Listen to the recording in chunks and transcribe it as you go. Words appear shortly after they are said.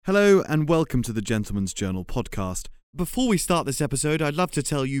Hello and welcome to the Gentleman's Journal podcast. Before we start this episode, I'd love to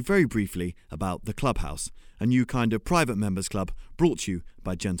tell you very briefly about the Clubhouse, a new kind of private members club brought to you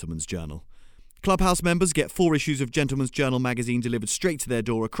by Gentleman's Journal. Clubhouse members get 4 issues of Gentleman's Journal magazine delivered straight to their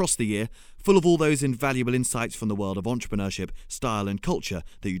door across the year, full of all those invaluable insights from the world of entrepreneurship, style and culture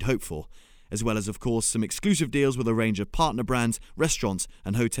that you'd hope for, as well as, of course, some exclusive deals with a range of partner brands, restaurants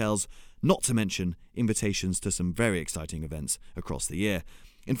and hotels, not to mention invitations to some very exciting events across the year.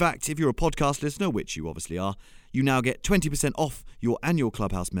 In fact, if you're a podcast listener, which you obviously are, you now get 20% off your annual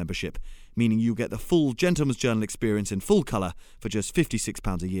Clubhouse membership, meaning you get the full Gentleman's Journal experience in full colour for just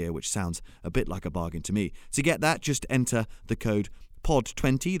 £56 a year, which sounds a bit like a bargain to me. To get that, just enter the code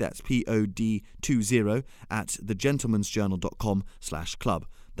POD20, that's POD20, at thegentleman'sjournal.com/club.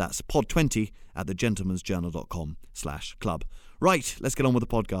 That's POD20 at thegentleman'sjournal.com/club. Right, let's get on with the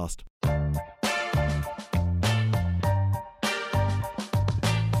podcast.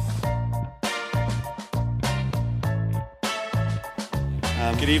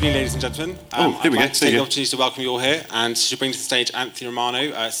 Good evening, ladies and gentlemen. Here we go. I'd like to take the opportunity to welcome you all here and to bring to the stage Anthony Romano,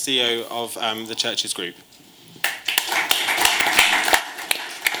 CEO of the Churches Group.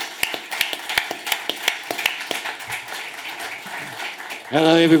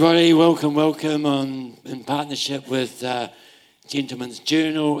 Hello, everybody. Welcome in partnership with Gentleman's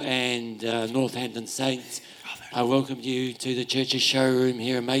Journal and Northampton Saints. I welcome you to the Churches showroom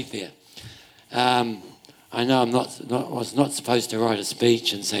here in Mayfair. I know I was not supposed to write a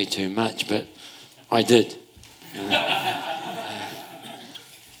speech and say too much, but I did. I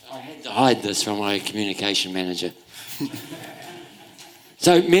had to hide this from my communication manager.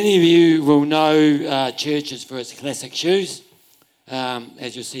 So many of you will know Churches for its classic shoes.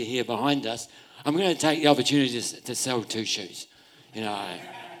 As you'll see here behind us, I'm going to take the opportunity to sell 2 shoes. We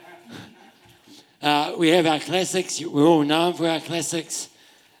have our classics. We're all known for our classics.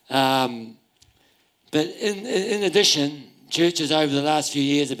 But in addition, Churches over the last few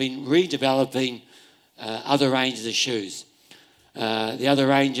years have been redeveloping other ranges of shoes. The other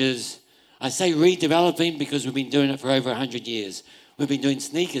ranges, I say redeveloping because we've been doing it for over 100 years. We've been doing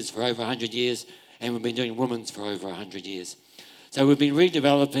sneakers for over 100 years, and we've been doing women's for over 100 years. So we've been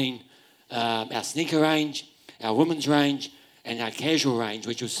redeveloping our sneaker range, our women's range, and our casual range,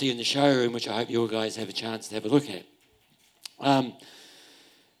 which you'll see in the showroom, which I hope you guys have a chance to have a look at.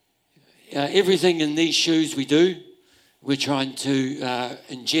 Everything in these shoes we do, we're trying to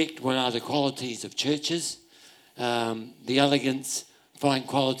inject what are the qualities of Churches, the elegance, fine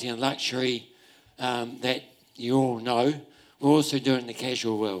quality and luxury that you all know. We're also doing the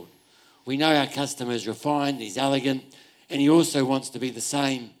casual world. We know our customer is refined, he's elegant, and he also wants to be the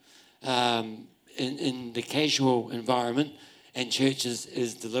same in the casual environment, and Churches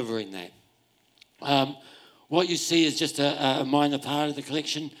is delivering that. What you see is just a minor part of the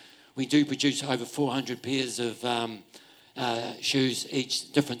collection. We do produce over 400 pairs of shoes,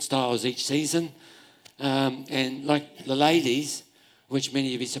 different styles each season. And like the ladies, which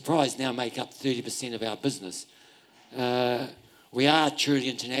many of you surprised, now make up 30% of our business. We are truly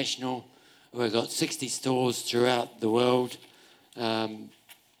international. We've got 60 stores throughout the world. And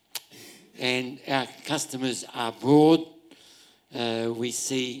our customers are broad. We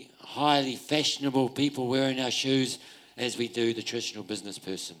see highly fashionable people wearing our shoes as we do the traditional business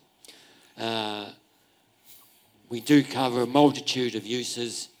person. We do cover a multitude of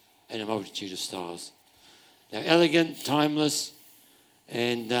uses and a multitude of styles. They're elegant, timeless,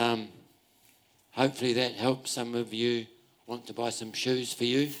 and hopefully that helps some of you want to buy some shoes for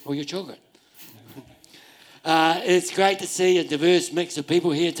you or your children. It's great to see a diverse mix of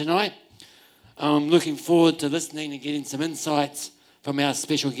people here tonight. I'm looking forward to listening and getting some insights from our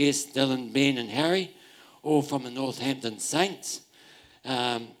special guests, Dylan, Ben and Harry, all from the Northampton Saints,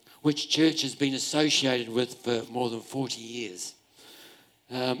 which Church has been associated with for more than 40 years.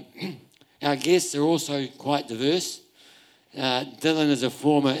 Our guests are also quite diverse. Dylan is a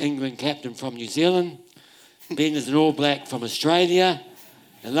former England captain from New Zealand. Ben is an All Black from Australia.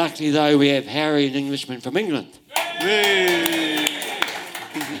 And luckily, though, we have Harry, an Englishman from England.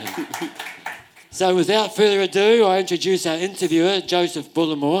 So without further ado, I introduce our interviewer, Joseph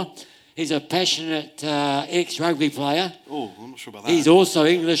Bullmore. He's a passionate ex-rugby player. Oh, I'm not sure about that. He's also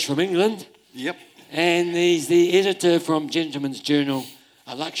English from England. Yep. And he's the editor from Gentleman's Journal,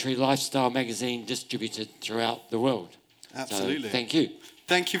 a luxury lifestyle magazine distributed throughout the world. Absolutely. So, thank you.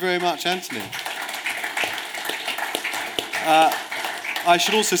 Thank you very much, Anthony. I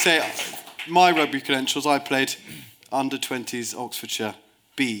should also say, my rugby credentials, I played under-20s Oxfordshire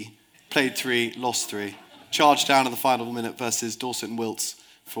B, played 3, lost 3, charged down in the final minute versus Dorset and Wilts,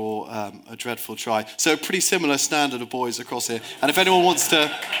 for a dreadful try. So pretty similar standard of boys across here. And if anyone wants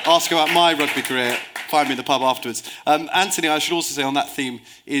to ask about my rugby career, find me in the pub afterwards. Anthony, I should also say on that theme,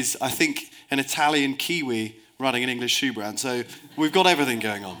 is I think an Italian Kiwi running an English shoe brand. So we've got everything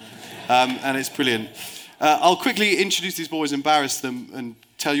going on. And it's brilliant. I'll quickly introduce these boys, embarrass them, and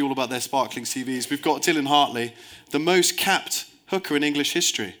tell you all about their sparkling CVs. We've got Dylan Hartley, the most capped hooker in English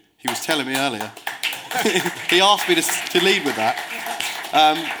history. He was telling me earlier. He asked me to lead with that.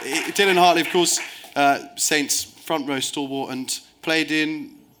 Dylan Hartley, of course, Saints front row stalwart, and played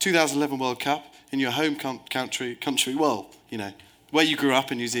in 2011 World Cup in your home country, well, you know, where you grew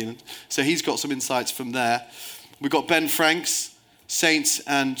up in New Zealand. So he's got some insights from there. We've got Ben Franks, Saints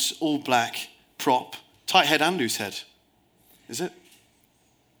and All Black prop, tight head and loose head. Is it?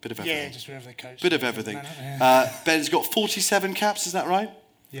 Bit of everything. Yeah, just wherever the coach. Bit of everything. Ben's got 47 caps, is that right?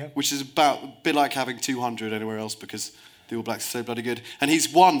 Yeah. Which is about a bit like having 200 anywhere else because the All Blacks are so bloody good. And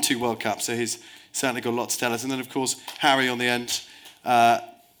he's won 2 World Cups, so he's certainly got a lot to tell us. And then, of course, Harry on the end,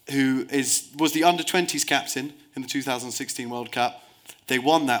 who was the under-20s captain in the 2016 World Cup. They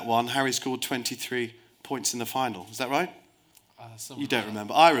won that one. Harry scored 23 points in the final. Is that right? You don't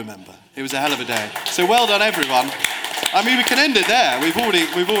remember. I remember. It was a hell of a day. So well done, everyone. I mean, we can end it there. We've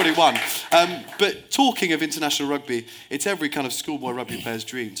already won. But talking of international rugby, it's every kind of schoolboy rugby player's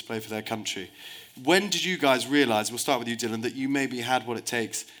dream to play for their country. When did you guys realise, we'll start with you, Dylan, that you maybe had what it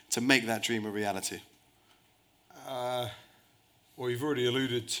takes to make that dream a reality? Well, you've already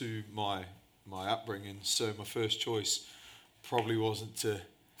alluded to my upbringing, so my first choice probably wasn't to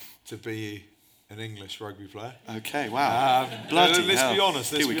be an English rugby player. Okay, wow. Bloody let's hell. Be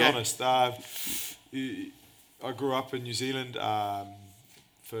honest. Let's be honest. I grew up in New Zealand.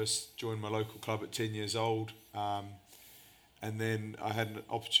 First joined my local club at 10 years old, and then I had an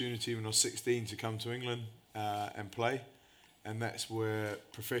opportunity when I was 16 to come to England and play, and that's where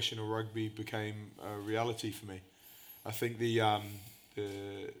professional rugby became a reality for me. I think the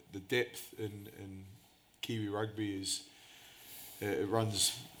depth in Kiwi rugby it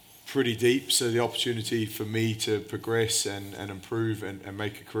runs pretty deep, so the opportunity for me to progress and improve and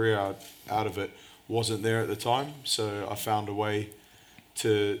make a career out of it wasn't there at the time, so I found a way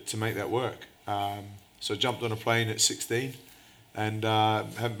to make that work. So I jumped on a plane at 16 and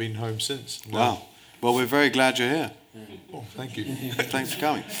haven't been home since. Wow. Well, we're very glad you're here. Oh, thank you. Thanks for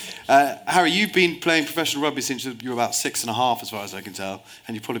coming. Harry, you've been playing professional rugby since you were about 6.5, as far as I can tell,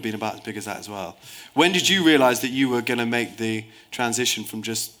 and you've probably been about as big as that as well. When did you realise that you were going to make the transition from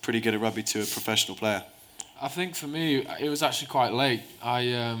just pretty good at rugby to a professional player? I think for me, it was actually quite late.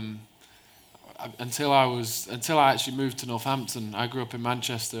 Until I actually moved to Northampton, I grew up in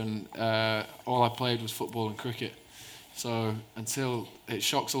Manchester, and all I played was football and cricket. So until it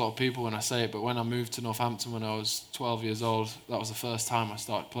shocks a lot of people when I say it, but when I moved to Northampton when I was 12 years old, that was the first time I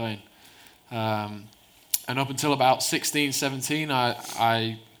started playing. And up until about 16, 17,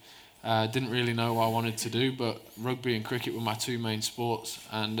 I didn't really know what I wanted to do, but rugby and cricket were my 2 main sports.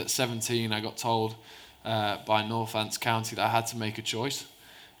 And at 17, I got told by Northants County that I had to make a choice.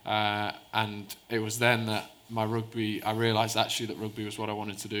 And it was then that I realised actually that rugby was what I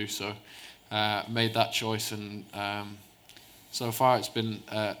wanted to do. So made that choice, and so far it's been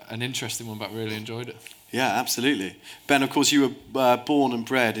an interesting one, but really enjoyed it. Yeah, absolutely. Ben, of course, you were born and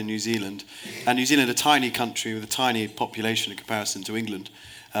bred in New Zealand, and New Zealand, a tiny country with a tiny population in comparison to England,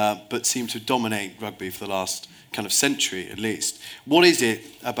 but seemed to dominate rugby for the last kind of century at least. What is it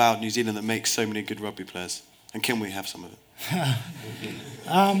about New Zealand that makes so many good rugby players, and can we have some of it?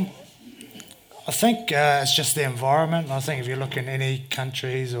 I think it's just the environment. I think if you look in any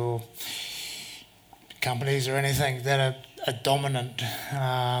countries or companies or anything that are dominant,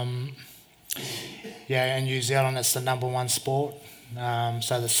 in New Zealand it's the #1 sport,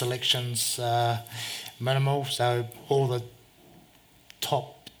 so the selection's minimal, so all the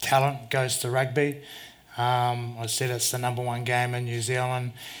top talent goes to rugby. I said it's the #1 game in New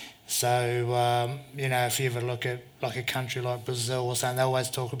Zealand. So, if you ever look at like a country like Brazil or something, they always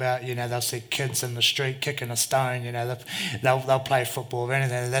talk about, they'll see kids in the street kicking a stone, they'll play football or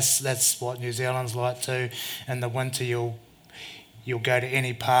anything. That's what New Zealand's like too. In the winter, you'll go to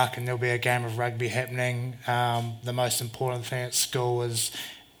any park and there'll be a game of rugby happening. The most important thing at school is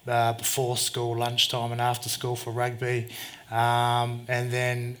before school, lunchtime and after school for rugby. And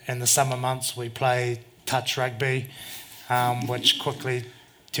then in the summer months, we play touch rugby, which quickly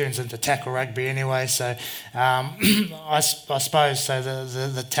turns into tackle rugby anyway. So I suppose so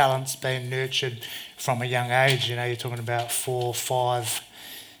the talent's been nurtured from a young age. You're talking about 4, 5,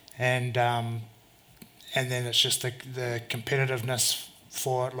 and then it's just the competitiveness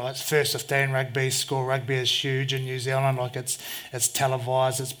for it. Like first 15 rugby, school rugby is huge in New Zealand. Like it's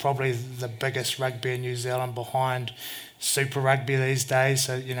televised. It's probably the biggest rugby in New Zealand behind Super Rugby these days.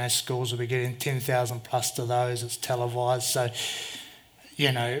 So schools will be getting 10,000 plus to those. It's televised. So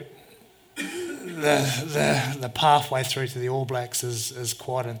the pathway through to the All Blacks is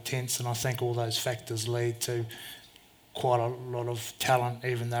quite intense, and I think all those factors lead to quite a lot of talent,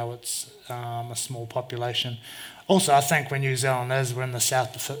 even though it's a small population. Also, I think where New Zealand is, we're in the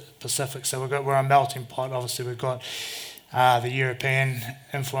South Pacific, so we're a melting pot. Obviously, we've got the European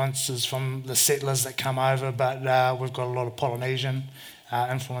influences from the settlers that come over, but we've got a lot of Polynesian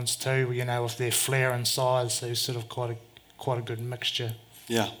influence too, with their flair and size, so it's sort of quite a good mixture.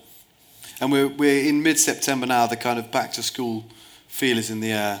 Yeah. And we're in mid-September now, the kind of back-to-school feel is in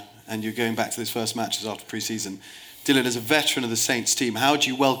the air, and you're going back to those first matches after pre-season. Dylan, as a veteran of the Saints team, how do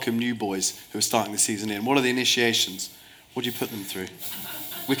you welcome new boys who are starting the season in? What are the initiations? What do you put them through?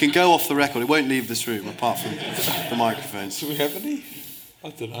 We can go off the record. It won't leave this room apart from the microphones. Do we have any? I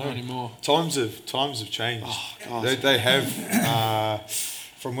don't know. Not anymore. Times have changed. Oh, God. They have.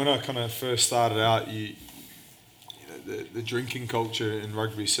 From when I kind of first started out, the drinking culture in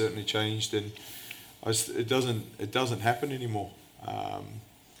rugby certainly changed, and it doesn't happen anymore.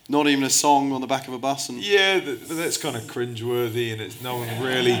 Not even a song on the back of a bus, and but that's kind of cringeworthy, and it's no one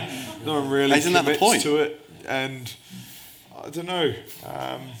really Isn't that the commits point? to it. And I don't know.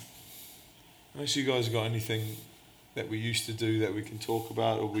 Unless you guys got anything that we used to do that we can talk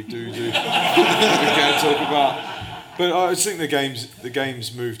about, or we do that we can talk about. But I think the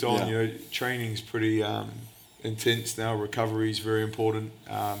game's moved on. Yeah. Training's pretty intense now. Recovery's very important.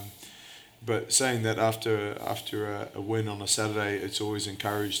 But saying that after a win on a Saturday, it's always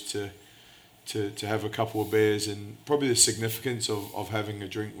encouraged to have a couple of beers, and probably the significance of having a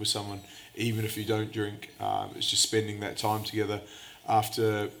drink with someone, even if you don't drink. It's just spending that time together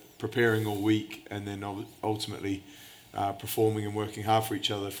after preparing all week, and then ultimately performing and working hard for each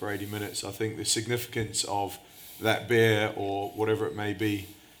other for 80 minutes. I think the significance of that beer or whatever it may be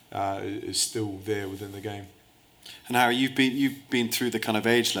is still there within the game. And Harry, you've been through the kind of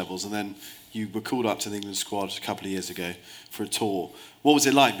age levels, and then you were called up to the England squad a couple of years ago for a tour. What was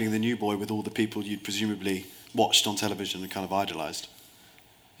it like being the new boy with all the people you'd presumably watched on television and kind of idolised?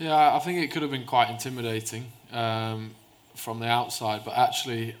 Yeah, I think it could have been quite intimidating from the outside, but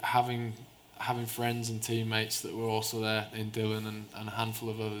actually having friends and teammates that were also there in Dylan and a handful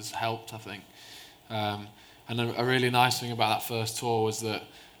of others helped, I think. And a really nice thing about that first tour was that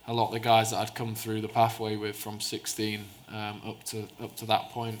a lot of the guys that I'd come through the pathway with from 16 up to that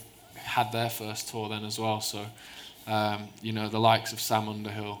point had their first tour then as well. So, the likes of Sam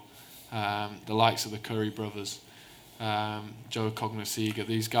Underhill, the likes of the Curry brothers, Joe Cognosiga,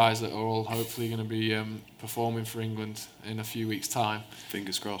 these guys that are all hopefully going to be performing for England in a few weeks' time.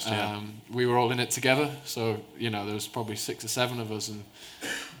 Fingers crossed, yeah. We were all in it together, so, there was probably 6 or 7 of us, and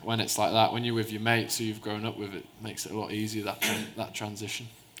when it's like that, when you're with your mates who you've grown up with, it makes it a lot easier, that transition.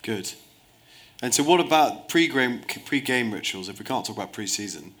 Good. And so what about pre-game rituals, if we can't talk about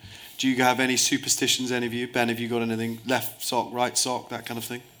pre-season? Do you have any superstitions, any of you? Ben, have you got anything? Left sock, right sock, that kind of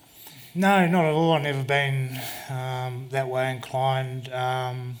thing? No, not at all. I've never been that way inclined.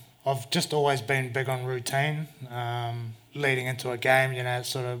 I've just always been big on routine. Leading into a game,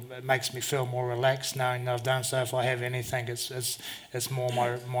 it makes me feel more relaxed knowing that I've done so. If I have anything, it's more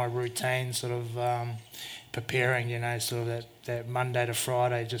my routine, sort of preparing, sort of that Monday to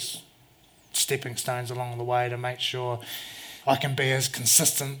Friday, just stepping stones along the way to make sure I can be as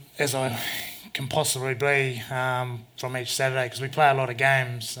consistent as I can possibly be from each Saturday, because we play a lot of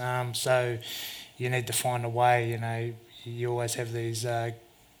games, so you need to find a way. You always have these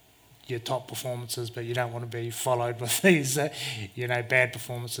your top performances, but you don't want to be followed with these bad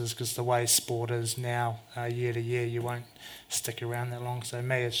performances, because the way sport is now, year to year, you won't stick around that long. So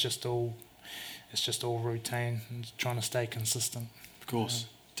me, it's just all routine and trying to stay consistent. Of course.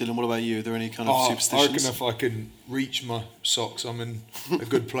 Dylan, what about you? Are there any kind of superstitions? I reckon if I can reach my socks, I'm in a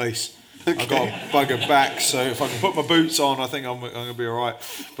good place. Okay. I've got a bugger back, so if I can put my boots on, I think I'm going to be all right.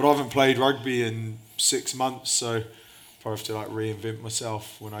 But I haven't played rugby in 6 months, so probably have to reinvent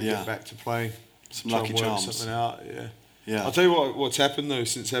myself when I get back to playing. Some lucky charms. Something out, yeah. I'll tell you what's happened though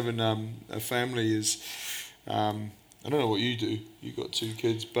since having a family is, I don't know what you do. You've got 2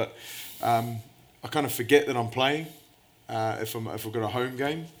 kids, but I kind of forget that I'm playing. If I've got a home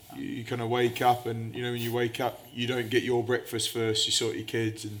game, you kind of wake up, and when you wake up, you don't get your breakfast first. You sort your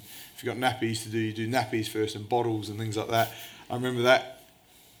kids, and if you've got nappies to do, you do nappies first and bottles and things like that. I remember that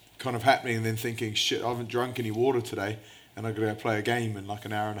kind of happening, and then thinking, shit, I haven't drunk any water today, and I'm going to play a game in like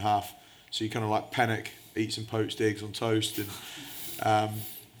an hour and a half. So you kind of panic, eat some poached eggs on toast, I'm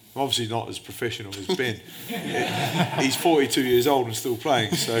obviously not as professional as Ben. He's 42 years old and still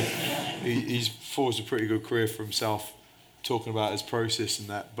playing, so he's forged a pretty good career for himself, talking about his process and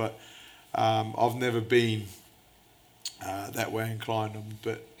that. But I've never been that way inclined. I'm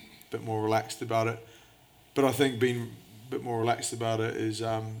a bit more relaxed about it. But I think being a bit more relaxed about it is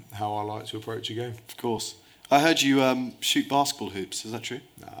how I like to approach a game. Of course. I heard you shoot basketball hoops. Is that true?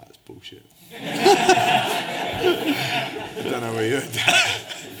 Nah, that's bullshit. I don't know where you heard that.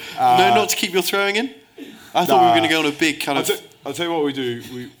 No, not to keep your throwing in? I thought we were going to go on a big kind of... I'll tell you what we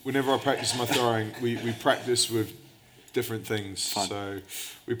do. Whenever I practice my throwing, we practice with different things. Fun. So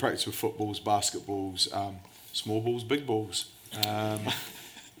we practice with footballs, basketballs, small balls, big balls,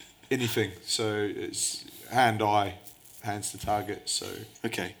 anything. So it's hand-eye, hands to target. So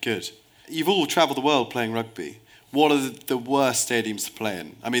Okay, good. You've all travelled the world playing rugby. What are the worst stadiums to play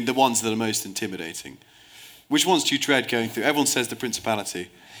in? I mean, the ones that are most intimidating. Which ones do you dread going through? Everyone says the Principality,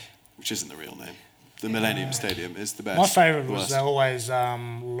 which isn't the real name. The Millennium Stadium is the best. My favourite the was worst. always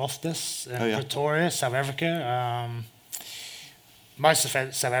Loftus in Pretoria, South Africa. Most of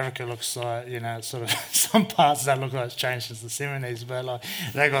South Africa looks like, sort of some parts that look like it's changed since the 70s, but like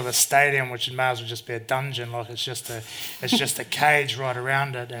they got the stadium, which may as well just be a dungeon. Like it's just a cage right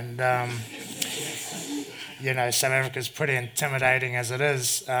around it, and South Africa's pretty intimidating as it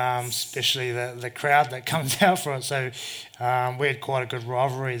is, especially the crowd that comes out for it. So we had quite a good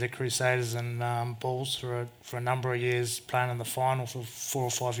rivalry, the Crusaders and Bulls, for a number of years, playing in the final for 4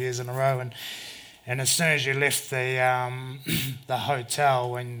 or 5 years in a row. And as soon as you left the hotel,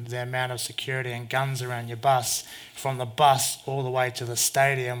 when the amount of security and guns around your bus, from the bus all the way to the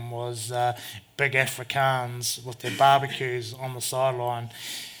stadium was big Afrikaans with their barbecues on the sideline,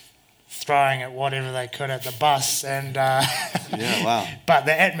 throwing at whatever they could at the bus. And yeah, wow. But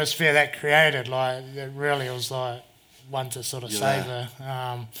the atmosphere that created, like, it really was like one to sort of savour.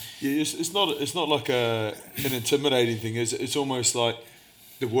 It's not like an intimidating thing. It's almost like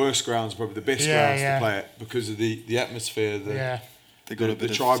the worst grounds, probably the best grounds to play at, because of the atmosphere, They got a bit the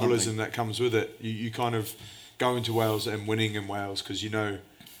of tribalism something that comes with it. You kind of go into Wales and winning in Wales because you know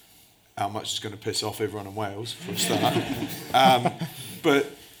how much it's going to piss off everyone in Wales for a start. But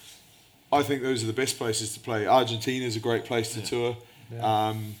I think those are the best places to play. Argentina is a great place to tour.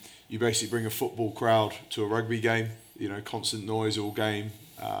 Yeah. You basically bring a football crowd to a rugby game, constant noise all game.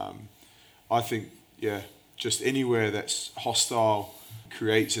 I think, just anywhere that's hostile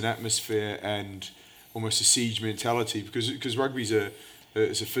creates an atmosphere and almost a siege mentality, because rugby's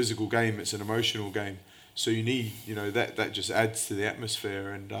it's a physical game, it's an emotional game. So you need, that just adds to the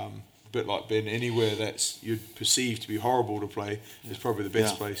atmosphere. And a bit like Ben, anywhere that's you'd perceive to be horrible to play is probably the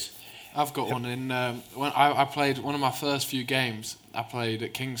best place. I've got one in when I played one of my first few games. I played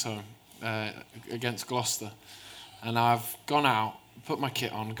at Kingsholm against Gloucester, and I've gone out, put my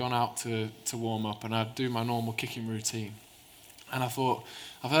kit on, gone out to warm up, and I'd do my normal kicking routine. And I thought,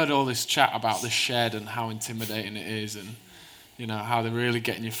 I've heard all this chat about this shed and how intimidating it is, and how they really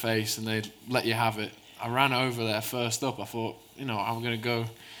get in your face and they let you have it. I ran over there first up. I thought, I'm going to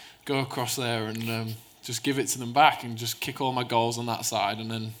go across there and just give it to them back and just kick all my goals on that side, and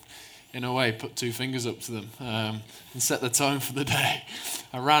then, in a way, put 2 fingers up to them and set the tone for the day.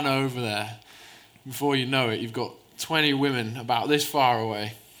 I ran over there. Before you know it, you've got 20 women about this far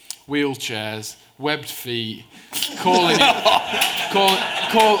away, wheelchairs, webbed feet, calling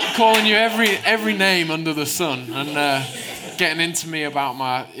you every name under the sun, and getting into me about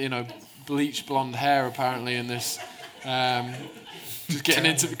my bleached blonde hair apparently, and this just getting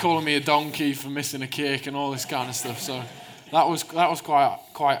into calling me a donkey for missing a kick and all this kind of stuff. So that was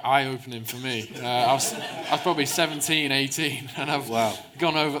quite eye-opening for me. I was probably 17, 18, and I've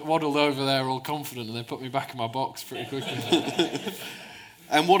waddled over there all confident, and they put me back in my box pretty quickly.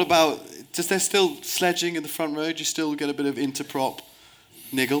 And what about, does there still sledging in the front row? Do you still get a bit of interprop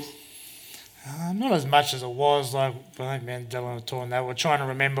niggle? Not as much as it was. Like, I think me and Dylan were talking that. We're trying to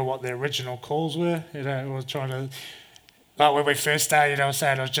remember what the original calls were. We're trying to, like when we first started,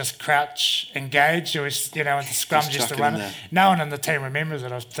 saying it was just crouch, engage. It was, and the scrum just to run it. No one in the team remembers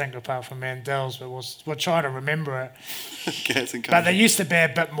it, I think, apart from me and Dills, but we're trying to remember it. But there used to be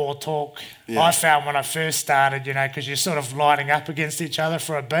a bit more talk. Yeah. I found when I first started, because you're sort of lining up against each other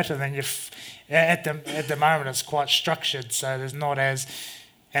for a bit, and then at the moment it's quite structured, so there's not as,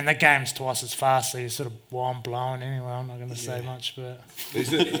 and the game's twice as fast, so you're sort of wind blowing anyway. I'm not going to say much, but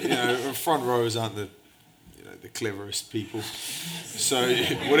front rows aren't the cleverest people, so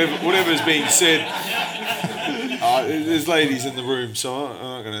whatever's being said, there's ladies in the room, so I'm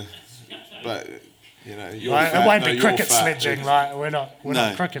not going to, but it won't be cricket sledging. Like we're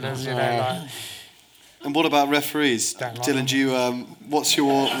not cricketers, like. And what about referees? Don't like Dylan, them. do you, what's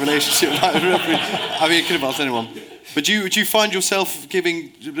your relationship like with referees? I mean, it could have asked anyone. But do you find yourself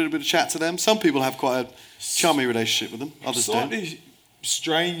giving a little bit of chat to them? Some people have quite a charming relationship with them, others don't. Slightly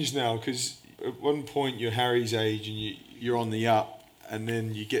strange now, because at one point you're Harry's age and you're on the up, and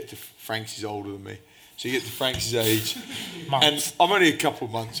then you get to Frank's older than me. So you get to Frank's age, and I'm only a couple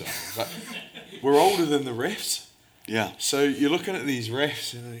of months older, but we're older than the refs. Yeah. So you're looking at these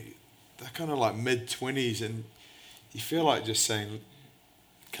refs, and they're kind of like mid-20s, and you feel like just saying,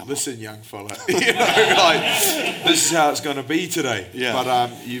 listen, young fella, you know, like, this is how it's going to be today. Yeah.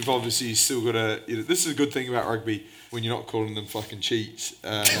 But you've obviously still got to, this is a good thing about rugby, when you're not calling them fucking cheats.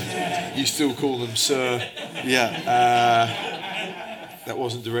 You still call them sir. Yeah. That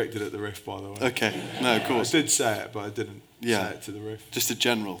wasn't directed at the ref, by the way. Okay. No, of course. I did say it, but I didn't say it to the ref. Just a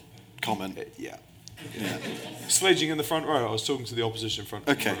general comment. Yeah. Sledging in the front row. I was talking to the opposition front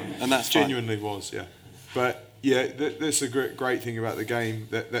row. Okay, and that's fine. Genuinely was, yeah. But yeah, that's a great thing about the game,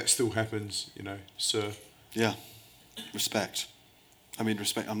 that still happens, you know, sir. Yeah. Respect. I mean,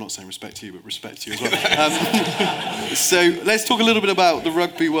 respect. I'm not saying respect to you, but respect to you as well. So let's talk a little bit about the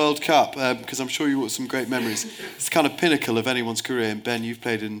Rugby World Cup, because I'm sure you've got some great memories. It's kind of pinnacle of anyone's career, and Ben, you've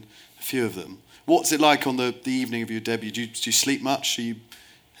played in a few of them. What's it like on the evening of your debut? Do you sleep much? Are you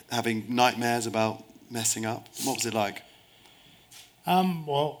having nightmares about messing up? What was it like?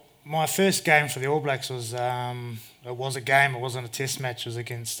 Well, my first game for the All Blacks was it was a game. It wasn't a test match. It was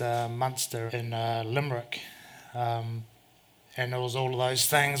against Munster in Limerick. And it was all of those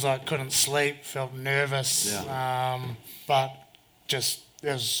things. I couldn't sleep, felt nervous, but just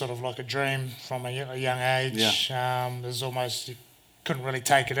it was sort of like a dream from a young age. It was almost, you couldn't really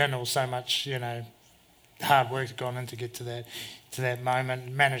take it in. It was so much, you know, hard work had gone in to get to that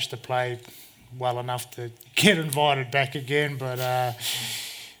moment. Managed to play well enough to get invited back again, but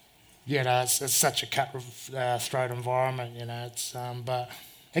you know, it's such a cut-throat environment. You know, it's but.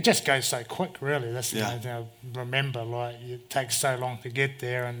 It just goes so quick, really. That's the only thing I remember. Like, it takes so long to get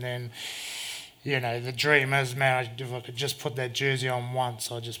there, and then, you know, the dream is, man, if I could just put that jersey on once,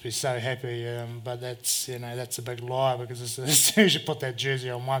 I'd just be so happy. But that's, you know, that's a big lie, because as soon as you put that jersey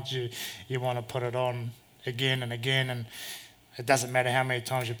on once, you want to put it on again and again, and it doesn't matter how many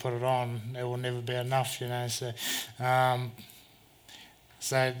times you put it on, it will never be enough, you know. So,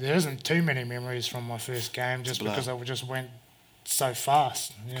 so there isn't too many memories from my first game, just because I just went so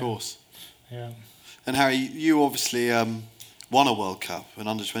fast. Of course. Yeah. And Harry, you obviously won a World Cup, an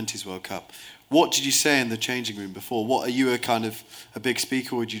Under-20s World Cup. What did you say in the changing room before? What, are you a kind of a big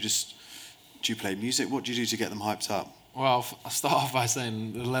speaker, or do you play music? What do you do to get them hyped up? Well, I'll start off by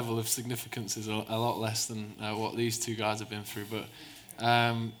saying the level of significance is a lot less than what these two guys have been through. But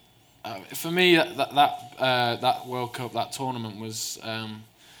for me, that World Cup, that tournament was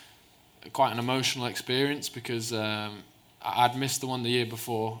quite an emotional experience, because I'd missed the one the year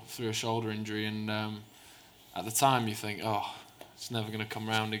before through a shoulder injury, and at the time you think, oh, it's never going to come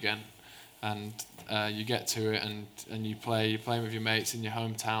round again, and you get to it and you're playing with your mates in your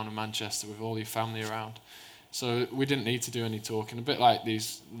hometown of Manchester with all your family around. So we didn't need to do any talking. A bit like the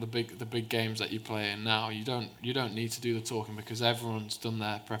big games that you play in now, you don't need to do the talking, because everyone's done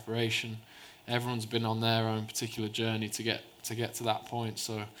their preparation, everyone's been on their own particular journey to get to that point.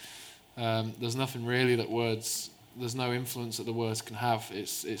 So there's nothing really that words. There's no influence that the words can have.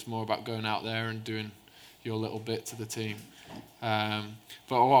 It's more about going out there and doing your little bit to the team. But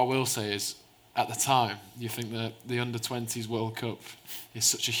what I will say is, at the time, you think that the Under-20s World Cup is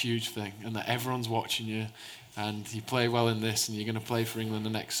such a huge thing, and that everyone's watching you, and you play well in this, and you're going to play for England the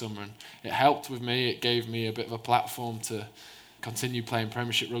next summer. And it helped with me. It gave me a bit of a platform to continue playing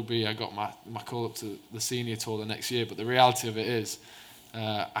Premiership rugby. I got my call up to the senior tour the next year. But the reality of it is,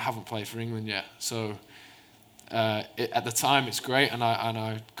 I haven't played for England yet. So at the time, it's great, and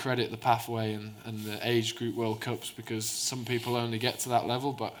I credit the pathway and the age group World Cups, because some people only get to that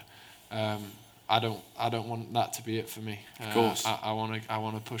level, but I don't want that to be it for me. Of course, I want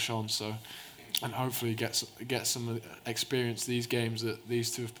to push on. So, and hopefully get some experience these games that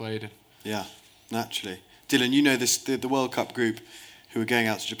these two have played in. Yeah, naturally. Dylan, you know the World Cup group who are going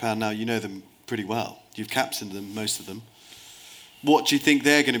out to Japan now. You know them pretty well. You've captained them, most of them. What do you think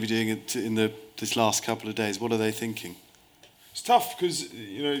they're going to be doing in this last couple of days? What are they thinking? It's tough, because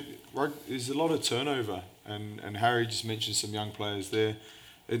there's a lot of turnover, and Harry just mentioned some young players there,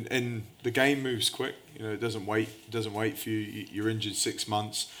 and the game moves quick. It doesn't wait for you. You're injured 6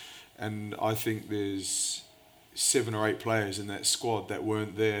 months, and I think there's 7 or 8 players in that squad that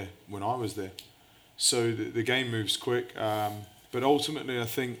weren't there when I was there. So the game moves quick, but ultimately I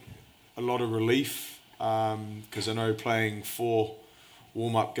think a lot of relief, because I know playing 4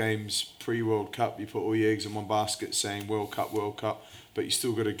 warm-up games pre-World Cup, you put all your eggs in one basket saying World Cup, but you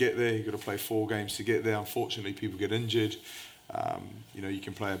still got to get there. You've got to play 4 games to get there. Unfortunately, people get injured. You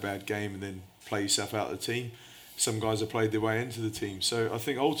can play a bad game and then play yourself out of the team. Some guys have played their way into the team. So I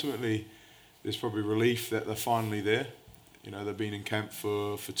think ultimately there's probably relief that they're finally there. They've been in camp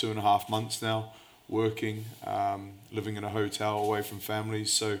for 2.5 months now, working, living in a hotel away from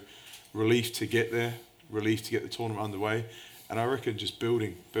families. So relief to get there, relief to get the tournament underway. And I reckon just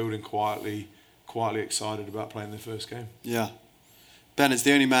building quietly excited about playing their first game. Yeah. Ben is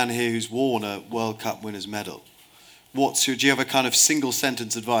the only man here who's worn a World Cup winner's medal. Do you have a kind of single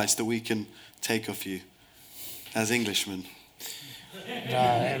sentence advice that we can take off you as Englishmen?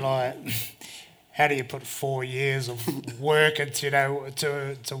 No, how do you put 4 years of work into,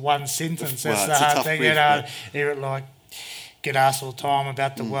 to one sentence? That's the hard thing, You get asked all the time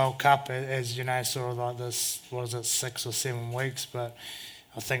about the World Cup as, sort of like this, 6 or 7 weeks, but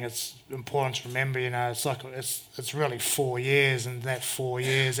I think it's important to remember, it's really 4 years, and that 4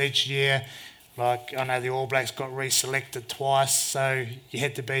 years, each year, I know the All Blacks got reselected twice, so you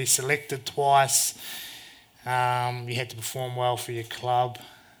had to be selected twice. You had to perform well for your club,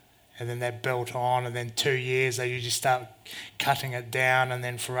 and then that built on, and then 2 years they usually start cutting it down, and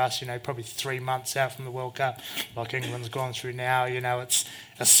then for us, probably 3 months out from the World Cup, like England's gone through now, it's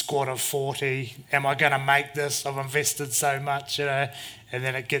a squad of 40. Am I going to make this? I've invested so much, and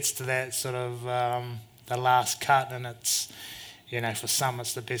then it gets to that sort of the last cut, and it's, for some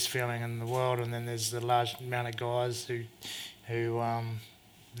it's the best feeling in the world, and then there's the large amount of guys who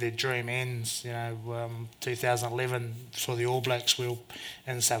their dream ends. 2011 for the All Blacks, we were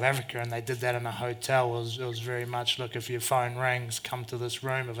in South Africa, and they did that in a hotel. It was very much, look, if your phone rings, come to this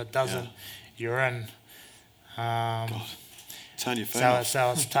room. If it doesn't, you're in. God. Turn your phone off.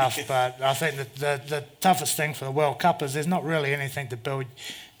 So it's tough, but I think that the toughest thing for the World Cup is there's not really anything to build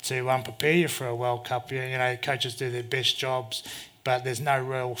to prepare you for a World Cup. Coaches do their best jobs, but there's no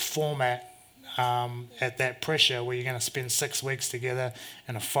real format at that pressure where you're going to spend 6 weeks together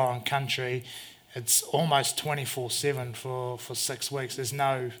in a foreign country. It's almost 24/7 for 6 weeks. There's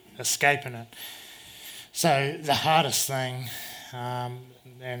no escaping it. So the hardest thing,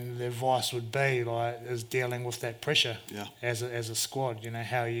 and the advice would be is dealing with that pressure as a squad.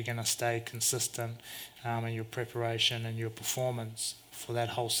 How are you going to stay consistent in your preparation and your performance for that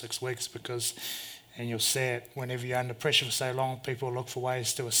whole 6 weeks? And you'll see it whenever you're under pressure for so long, people look for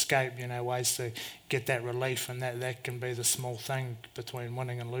ways to escape, ways to get that relief, and that can be the small thing between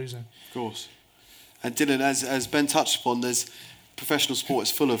winning and losing. Of course. And Dylan, as Ben touched upon, professional sport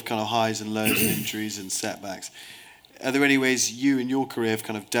is full of kind of highs and lows and injuries and setbacks. Are there any ways you in your career have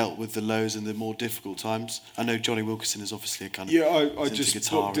kind of dealt with the lows and the more difficult times? I know Johnny Wilkinson is obviously a kind of... Yeah, I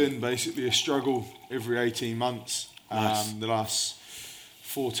just booked in basically a struggle every 18 months. Nice. The last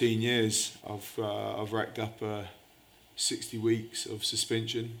 14 years, I've racked up 60 weeks of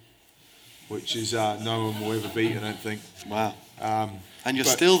suspension, which is no one will ever beat, I don't think. Wow. And you're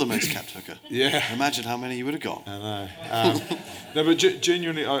still the most capped hooker. Yeah. Imagine how many you would have got. I know. No, but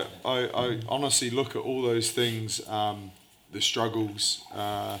genuinely, I honestly look at all those things, the struggles,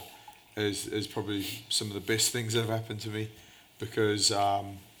 as probably some of the best things that have happened to me, because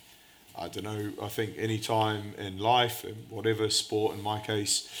I don't know, I think any time in life, in whatever sport in my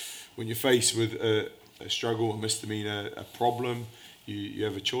case, when you're faced with a struggle, a misdemeanor, a problem, you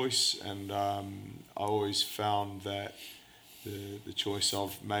have a choice, and I always found that the choice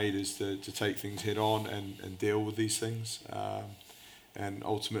I've made is to take things head on and deal with these things, and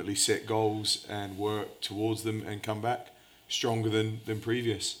ultimately set goals and work towards them and come back stronger than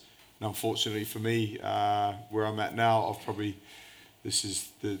previous. And unfortunately for me, where I'm at now, this is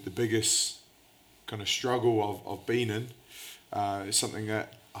the biggest kind of struggle I've been in. It's something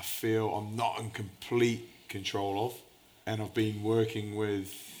that I feel I'm not in complete control of, and I've been working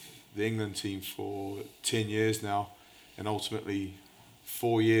with the England team for 10 years now, and ultimately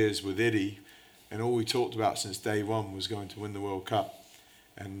 4 years with Eddie, and all we talked about since day one was going to win the World Cup.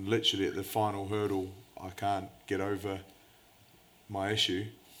 And literally at the final hurdle, I can't get over my issue,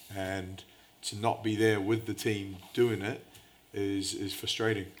 and to not be there with the team doing it is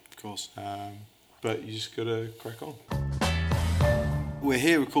frustrating. Of course. But you just got to crack on. We're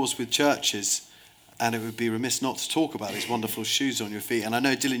here, of course, with Churches, and it would be remiss not to talk about these wonderful shoes on your feet. And I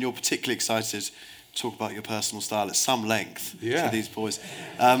know, Dylan, you're particularly excited to talk about your personal style at some length to these boys.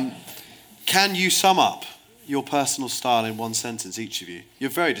 Can you sum up your personal style in one sentence, each of you? You're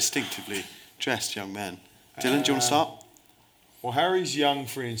very distinctively dressed young men. Dylan, do you want to start? Well, Harry's young,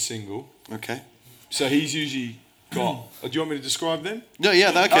 free and single. Okay. So he's usually got... do you want me to describe them? No, yeah,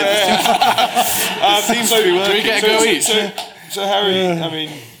 okay. Seems to be working. Do we get a go each? So So Harry, I mean,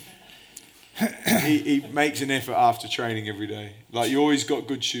 he makes an effort after training every day. Like, you always got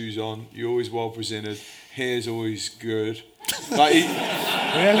good shoes on. You're always well presented. Hair's always good. Like, he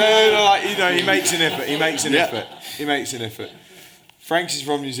makes an effort. He makes an effort. Frank's is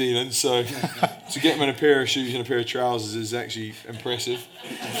from New Zealand, so to get him in a pair of shoes and a pair of trousers is actually impressive.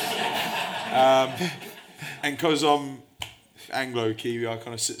 And because I'm Anglo-Kiwi, I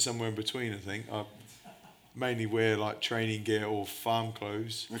kind of sit somewhere in between, I think. I mainly wear like training gear or farm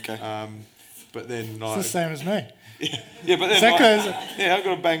clothes. Okay. But then It's the same as me. Yeah, but then I've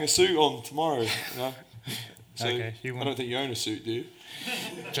got to bang a suit on tomorrow. You know? So Okay, I don't think you own a suit, do you?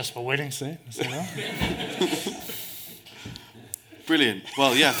 Just for wedding suit. Brilliant.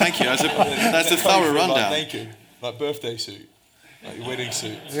 Well, yeah, thank you. That's a thorough rundown. Like naked, like birthday suit, like your wedding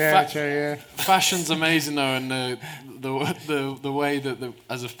suit. Yeah, true, yeah. Fashion's amazing though, and the way that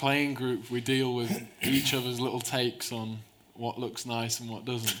as a playing group we deal with each other's little takes on what looks nice and what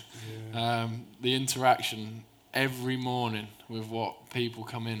doesn't. Yeah. The interaction every morning with what people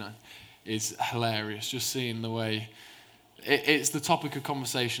come in at is hilarious. Just seeing the way it's the topic of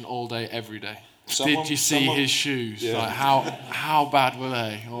conversation all day, every day. Did you see his shoes? Yeah. Like how bad were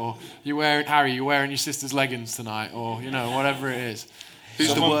they? Or you're wearing your sister's leggings tonight, or whatever it is.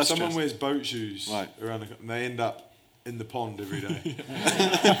 Who's the worst? Someone wears boat shoes around and they end up in the pond every day.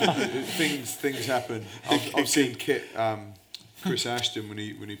 Things happen. I've seen Chris Ashton when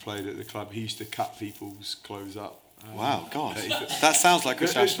he played at the club. He used to cut people's clothes up. Wow, God, that sounds like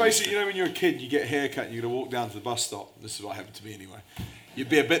Chris Ashton. It's basically, when you're a kid, you get a haircut and you're going to walk down to the bus stop. This is what happened to me anyway. You'd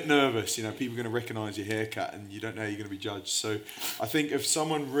be a bit nervous, people are going to recognise your haircut and you don't know you're going to be judged. So I think if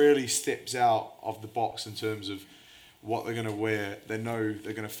someone really steps out of the box in terms of what they're going to wear, they know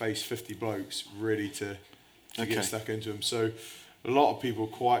they're going to face 50 blokes ready to get stuck into them. So a lot of people are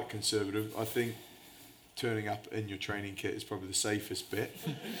quite conservative. I think turning up in your training kit is probably the safest bit.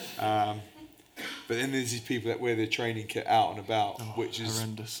 But then there's these people that wear their training kit out and about, which is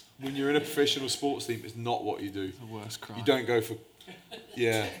horrendous. When you're in a professional sports team, it's not what you do. The worst crime. You don't go for...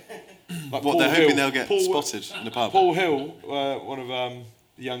 Yeah. Like what, they're hoping they'll get spotted in the pub? Paul Hill, one of the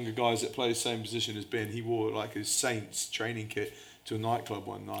younger guys that plays the same position as Ben, he wore like his Saints training kit to a nightclub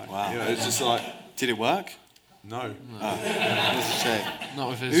one night. Wow. It's just like... Did it work? No. That's a shame. Not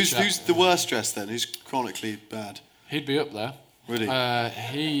with his Who's the worst dressed then? Who's chronically bad? He'd be up there. Really?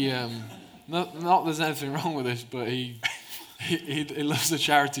 Not there's anything wrong with this, but he loves a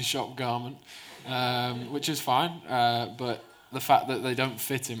charity shop garment, which is fine, but the fact that they don't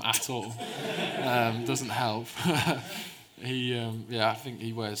fit him at all doesn't help. I think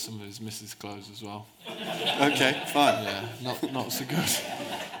he wears some of his missus' clothes as well. Okay, fine. Yeah, not so good.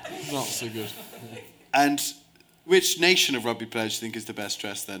 Not so good. And which nation of rugby players do you think is the best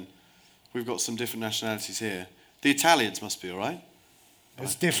dressed then? We've got some different nationalities here. The Italians must be all right.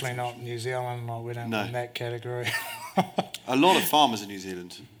 It's definitely not New Zealand. Like, we don't in that category. A lot of farmers in New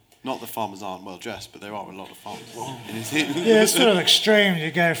Zealand. Not that farmers aren't well dressed, but there are a lot of farmers in New Zealand. Yeah, it's sort of extreme. You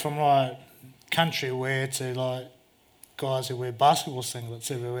go from like country wear to like guys who wear basketball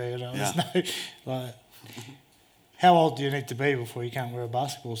singlets everywhere. There's no like. How old do you need to be before you can't wear a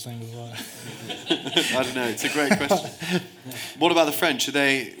basketball singlet? Like? I don't know. It's a great question. What about the French? Are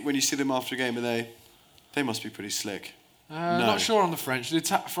they, when you see them after a game, they must be pretty slick? No. Not sure on the French.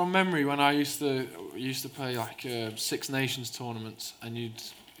 From memory, when I used to play like Six Nations tournaments, and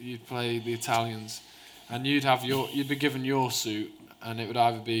you'd play the Italians, and you'd be given your suit, and it would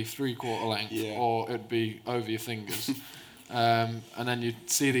either be 3/4 length or it'd be over your fingers. And then you'd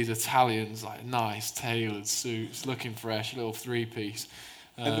see these Italians, like nice tailored suits, looking fresh, little 3-piece.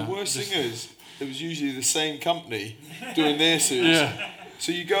 And the worst thing is, it was usually the same company doing their suits. Yeah.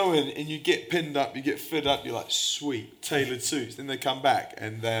 So you go in and you get pinned up, you get fitted up, you're like, sweet, tailored suits. Then they come back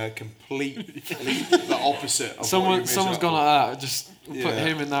and they're completely the opposite of someone's gone like that, just put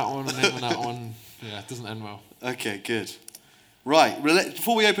him in that one and him in that one. Yeah, it doesn't end well. Okay, good. Right,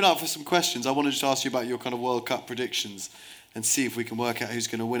 before we open up for some questions, I want to just ask you about your kind of World Cup predictions and see if we can work out who's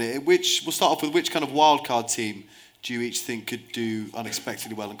going to win it. We'll start off with which kind of wildcard team do you each think could do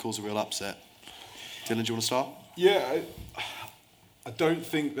unexpectedly well and cause a real upset? Dylan, do you want to start? Yeah, I don't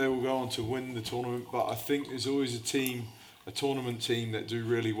think they will go on to win the tournament, but I think there's always a tournament team that do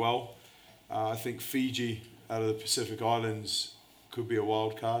really well. I think Fiji out of the Pacific Islands could be a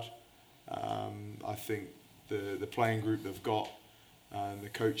wild card. I think the playing group they've got and the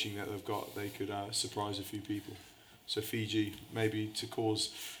coaching that they've got, they could surprise a few people. So Fiji, maybe to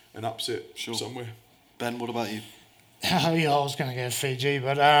cause an upset somewhere. Ben, what about you? I was going to go Fiji,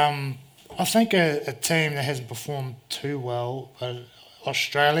 but I think a team that hasn't performed too well,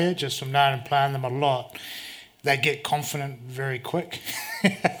 Australia, just from knowing and playing them a lot, they get confident very quick.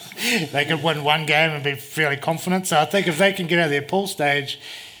 They could win one game and be fairly confident. So I think if they can get out of their pool stage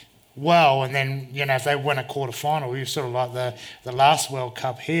well, and then, if they win a quarter final, you sort of like the last World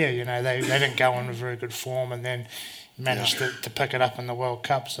Cup here, they didn't go in with very good form and then managed to pick it up in the World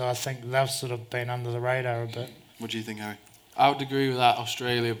Cup. So I think they've sort of been under the radar a bit. What do you think, Harry? I would agree with that,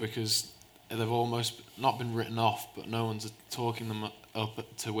 Australia, because they've almost not been written off, but no one's talking them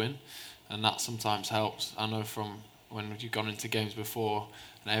up to win, and that sometimes helps. I know from when you've gone into games before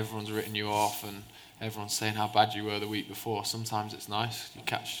and everyone's written you off and everyone's saying how bad you were the week before, sometimes it's nice. You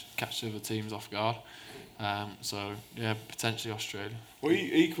catch the other teams off guard. So, potentially Australia. Well,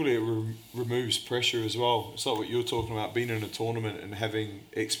 equally it removes pressure as well. It's like what you're talking about, being in a tournament and having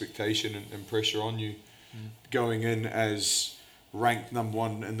expectation and pressure on you. Going in as ranked number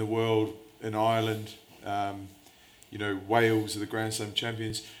 1 in the world in Ireland, Wales are the Grand Slam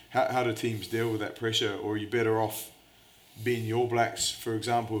champions. How do teams deal with that pressure? Or are you better off being the All Blacks, for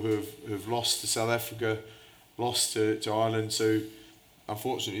example, who have lost to South Africa, lost to Ireland? So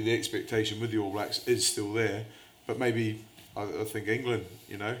unfortunately the expectation with the All Blacks is still there, but maybe I think England,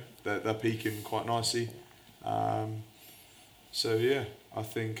 they're peaking quite nicely. I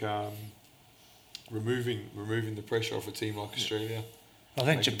think removing the pressure off a team like Australia. I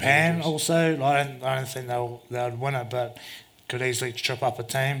think Japan also, I don't think they'd win it, but could easily trip up a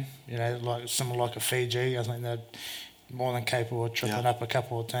team, similar like a Fiji. I think they're more than capable of tripping up a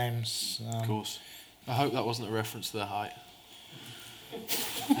couple of teams. Of course. I hope that wasn't a reference to their height.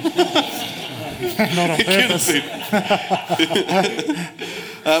 Not on purpose.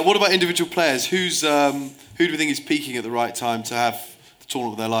 What about individual players? Who do we think is peaking at the right time to have the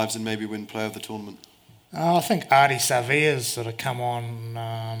tournament of their lives and maybe win player of the tournament? I think Artie Savia's sort of come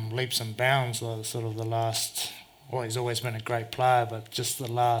on leaps and bounds, like sort of the last. Well, he's always been a great player, but just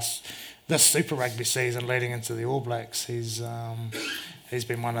this Super Rugby season leading into the All Blacks, he's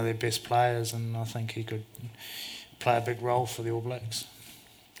been one of their best players, and I think he could play a big role for the All Blacks.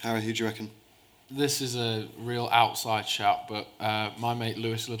 Harry, who do you reckon? This is a real outside shout, but my mate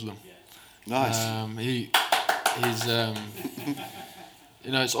Lewis Ludlam. Nice. He's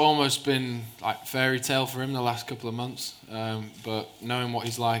it's almost been like fairy tale for him the last couple of months. But knowing what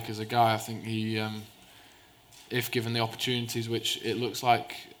he's like as a guy, I think he, if given the opportunities, which it looks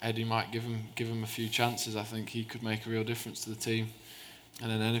like Eddie might give him a few chances, I think he could make a real difference to the team,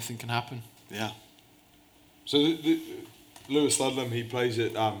 and then anything can happen. Yeah. So Lewis Ludlam, he plays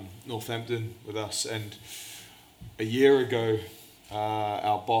at Northampton with us, and a year ago,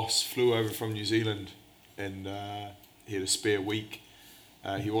 our boss flew over from New Zealand, and he had a spare week.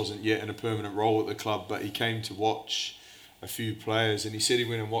 He wasn't yet in a permanent role at the club, but he came to watch a few players, and he said he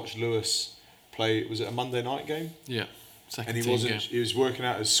went and watched Lewis play. Was it a Monday night game? Yeah, and he was working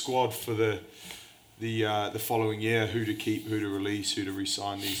out his squad for the following year, who to keep, who to release, who to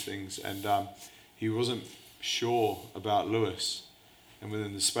re-sign, these things, and he wasn't sure about Lewis. And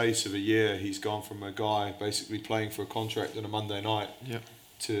within the space of a year, he's gone from a guy basically playing for a contract on a Monday night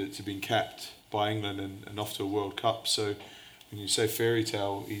to being capped by England and off to a World Cup. So when you say fairy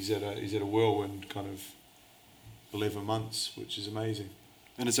tale, he's at a whirlwind kind of 11 months, which is amazing.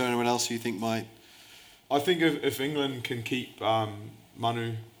 And is there anyone else who you think might? I think if England can keep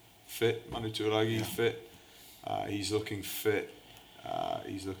Manu Tuilagi fit, he's looking fit,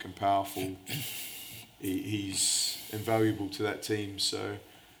 he's looking powerful, he's invaluable to that team. So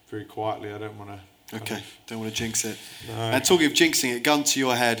very quietly, I don't want to. Okay, don't want to jinx it. No. And talking of jinxing it, gun to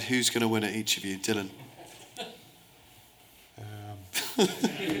your head, who's going to win it, each of you? Dylan?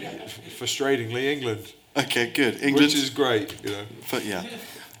 Frustratingly, England. Okay, good. England, which is great, But yeah.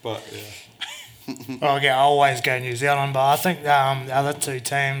 But yeah. Well, I always go New Zealand, but I think the other two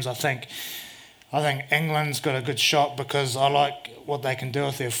teams, I think England's got a good shot because I like what they can do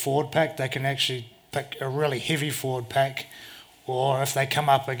with their forward pack. They can actually pick a really heavy forward pack, or if they come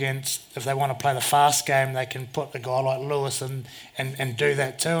up against, if they want to play the fast game, they can put a guy like Lewis and do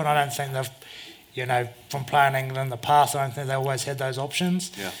that too. And I don't think they've, from playing England in the past, I don't think they always had those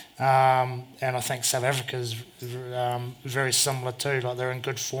options. Yeah. And I think South Africa's very similar too. Like they're in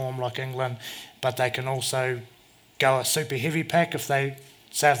good form like England, but they can also go a super heavy pack if they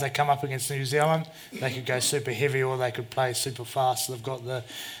come up against New Zealand, they could go super heavy or they could play super fast. They've got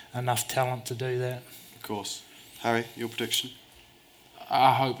enough talent to do that. Of course. Harry, your prediction?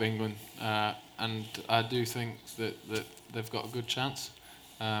 I hope England, and I do think that they've got a good chance.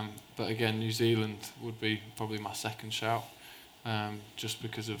 But again, New Zealand would be probably my second shout, just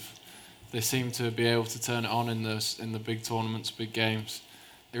because of they seem to be able to turn it on in the big tournaments, big games,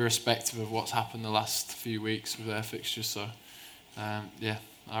 irrespective of what's happened the last few weeks with their fixtures. So, I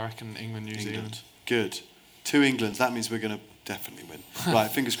reckon England, New Zealand. Good. 2 Englands. That means we're going to definitely win. Right,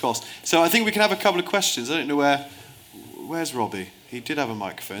 fingers crossed. So I think we can have a couple of questions. I don't know where's Robbie? He did have a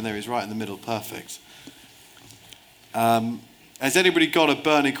microphone. There, he's right in the middle. Perfect. Has anybody got a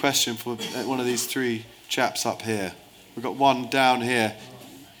burning question for one of these 3 chaps up here? We've got one down here.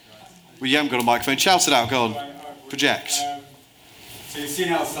 Well, you haven't got a microphone. Shout it out. Go on. Project. So you've seen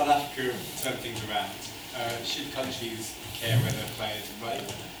how South Africa turn things around. Should countries care whether players play?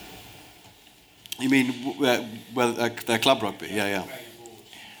 You mean their club rugby? Yeah.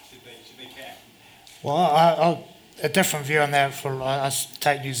 Should they care? Well, a different view on that. For I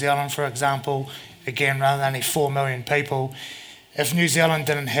take New Zealand for example. Again, rather than only 4 million people, if New Zealand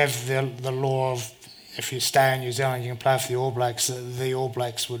didn't have the law of if you stay in New Zealand, you can play for the All Blacks. The All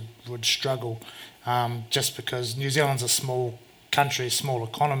Blacks would struggle, just because New Zealand's a small country, small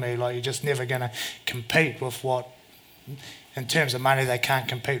economy. Like you're just never going to compete with what, in terms of money, they can't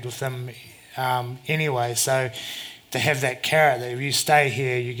compete with them anyway. So to have that carrot that if you stay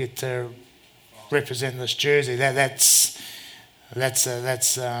here, you get to represent this jersey. That's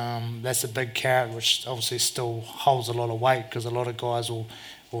a big carrot, which obviously still holds a lot of weight because a lot of guys will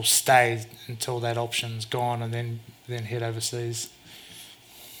stay until that option's gone and then head overseas.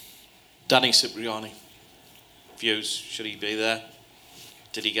 Danny Cipriani, views, should he be there?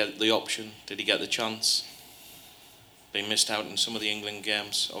 Did he get the option? Did he get the chance? They missed out in some of the England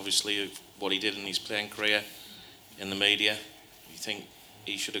games, obviously, of what he did in his playing career in the media. You think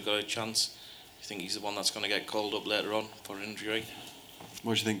he should have got a chance? You think he's the one that's going to get called up later on for injury?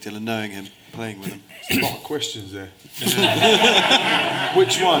 What do you think, Dylan, knowing him, playing with him? There's a lot of questions there.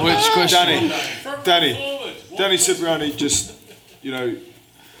 Which one? Which question? Danny Cipriani, just,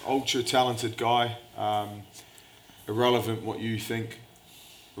 ultra talented guy. Irrelevant what you think,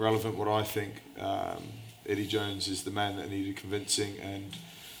 relevant what I think. Eddie Jones is the man that needed convincing, and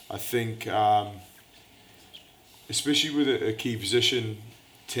I think, especially with a key position,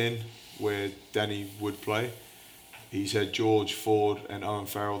 10, where Danny would play. He's had George Ford and Owen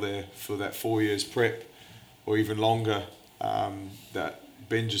Farrell there for that 4 years prep, or even longer, that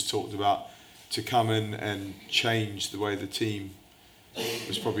Ben just talked about, to come in and change the way the team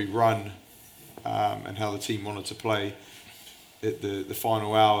was probably run, and how the team wanted to play at the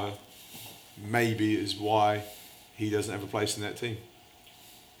final hour, maybe is why he doesn't have a place in that team.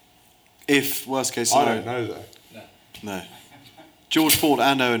 If worst case scenario. I don't know though. No. George Ford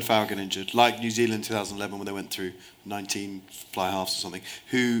and Owen Farrell get injured, like New Zealand 2011 when they went through 19 fly halves or something.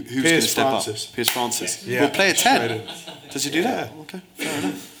 Who's going to step up? Piers Francis. Yeah. Will play a 10. Does he do that? Okay, fair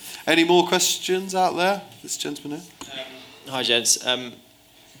enough. Any more questions out there? This gentleman here. Hi, gents.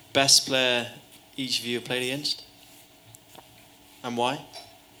 Best player each of you have played against, and why?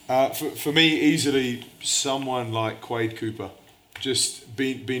 For me, easily someone like Quade Cooper. Just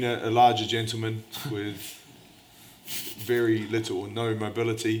being a larger gentleman with very little or no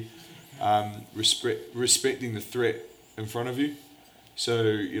mobility, respecting the threat in front of you.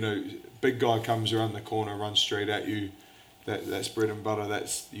 So, big guy comes around the corner, runs straight at you. That's bread and butter.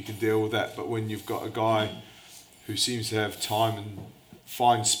 You can deal with that. But when you've got a guy who seems to have time and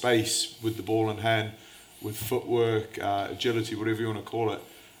find space with the ball in hand, with footwork, agility, whatever you want to call it,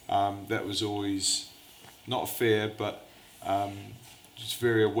 that was always not a fear, but just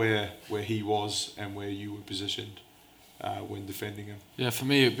very aware where he was and where you were positioned when defending him. Yeah, for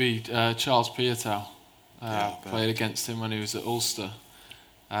me it'd be Charles Piatow. Played against him when he was at Ulster,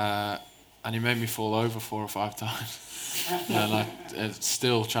 and he made me fall over 4 or 5 times. And I'm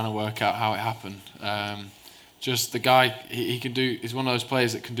still trying to work out how it happened. Just the guy, he can do. He's one of those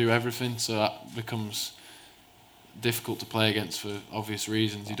players that can do everything, so that becomes difficult to play against for obvious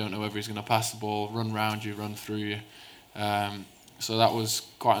reasons. You don't know whether he's going to pass the ball, run round you, run through you. So that was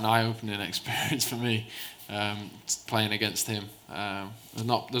quite an eye-opening experience for me, playing against him.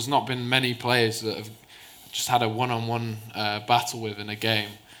 There's not been many players that have just had a one-on-one battle with in a game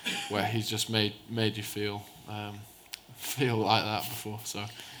where he's just made you feel like that before. So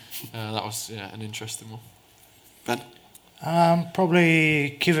that was an interesting one. Ben?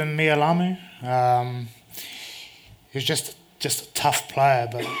 Probably Kevin Mialamu. He was just a tough player,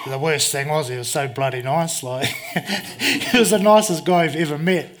 but the worst thing was he was so bloody nice. Like he was the nicest guy I've ever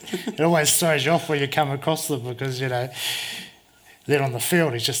met. It always throws you off when you come across them because then on the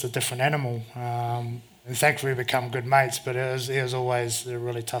field he's just a different animal. And thankfully we become good mates, but it was always a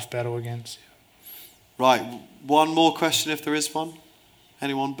really tough battle against. Right, one more question if there is one.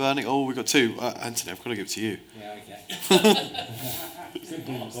 Anyone burning? Oh, we've got 2. Anthony, I've got to give it to you. Yeah, okay.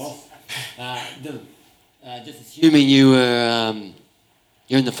 Simple one, boss. Dylan, just assuming you're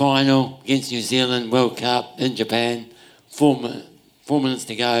in the final against New Zealand World Cup in Japan, 4 minutes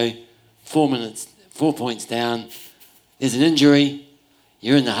to go, 4 4 points down. There's an injury.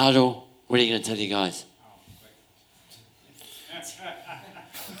 You're in the huddle. What are you going to tell you guys?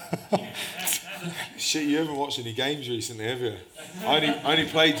 Shit, you haven't watched any games recently, have you? I only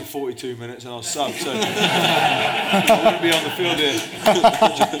played to 42 minutes and I was subbed, so I wouldn't be on the field here.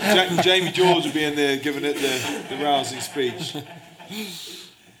 Jamie George would be in there giving it the rousing speech.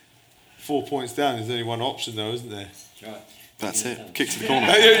 4 points down, there's only one option though, isn't there? Right. That's it. Kick to the corner.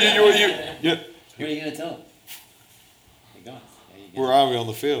 What are you going to tell them? Hey guys, where are we on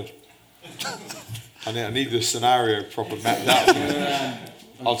the field? I need the scenario proper mapped out.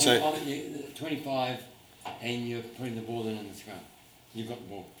 I'll say 25 and you're putting the ball in the scrum. You've got the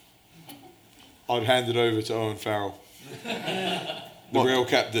ball. I'd hand it over to Owen Farrell, the real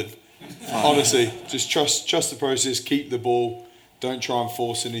captain. Honestly, just trust the process, keep the ball, don't try and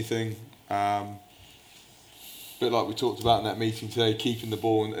force anything. Bit like we talked about in that meeting today, keeping the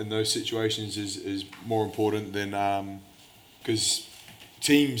ball in those situations is more important than because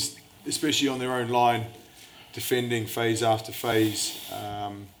teams, especially on their own line, defending phase after phase,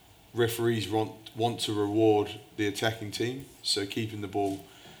 referees want to reward the attacking team, so keeping the ball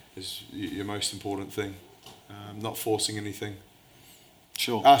is your most important thing, not forcing anything.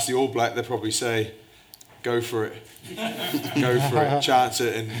 Sure. Ask the All Black, they'll probably say, go for it, go for it, chance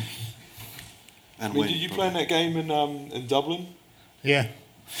it, and win. Did you play in that game in Dublin? Yeah.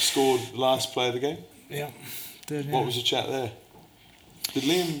 Scored the last play of the game? Yeah. Did, yeah. What was the chat there? Did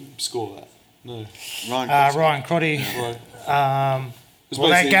Liam score that? No. Ryan Crotty. Right. Well,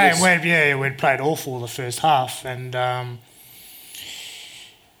 that game, we'd played awful the first half, and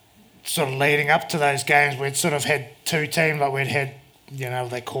sort of leading up to those games, we'd sort of had two teams, like we'd had,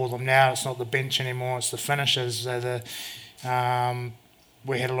 they call them now, it's not the bench anymore, it's the finishers. So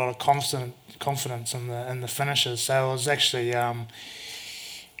we had a lot of confidence in the finishers. So it was actually, the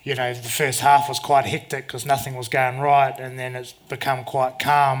first half was quite hectic because nothing was going right, and then it's become quite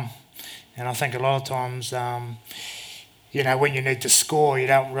calm. And I think a lot of times, when you need to score, you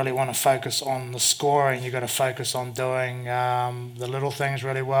don't really want to focus on the scoring. You've got to focus on doing the little things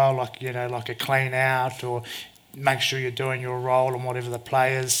really well, like a clean out, or make sure you're doing your role and whatever the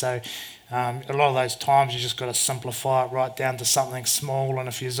play is. So a lot of those times you just got to simplify it right down to something small. And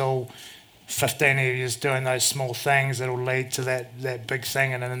if you're all 15 of you doing those small things, it'll lead to that big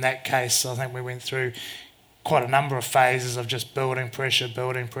thing. And in that case, I think we went through quite a number of phases of just building pressure,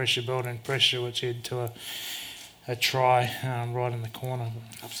 which led to a try right in the corner.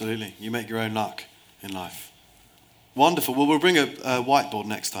 Absolutely. You make your own luck in life. Wonderful. Well, we'll bring a whiteboard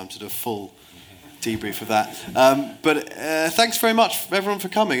next time to do a full debrief of that. But thanks very much, everyone, for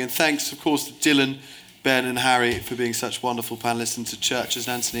coming. And thanks, of course, to Dylan, Ben and Harry for being such wonderful panellists, and to Churches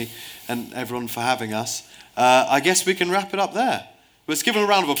and Anthony and everyone for having us. I guess we can wrap it up there. Let's give them a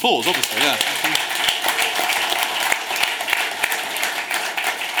round of applause, obviously. Yeah.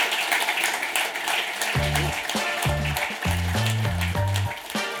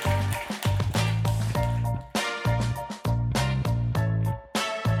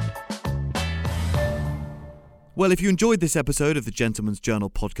 Well, if you enjoyed this episode of the Gentleman's Journal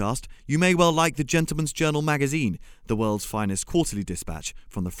podcast, you may well like the Gentleman's Journal magazine, the world's finest quarterly dispatch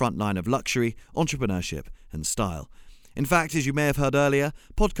from the front line of luxury, entrepreneurship and style. In fact, as you may have heard earlier,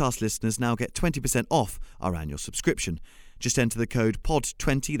 podcast listeners now get 20% off our annual subscription. Just enter the code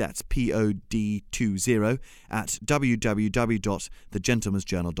POD20, that's POD20, at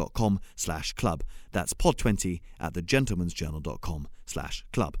www.thegentleman'sjournal.com/club. That's POD20 at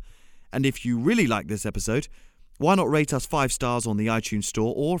thegentleman'sjournal.com/club. And if you really like this episode, why not rate us 5 stars on the iTunes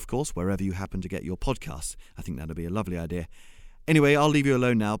store, or, of course, wherever you happen to get your podcasts? I think that'd be a lovely idea. Anyway, I'll leave you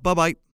alone now. Bye-bye.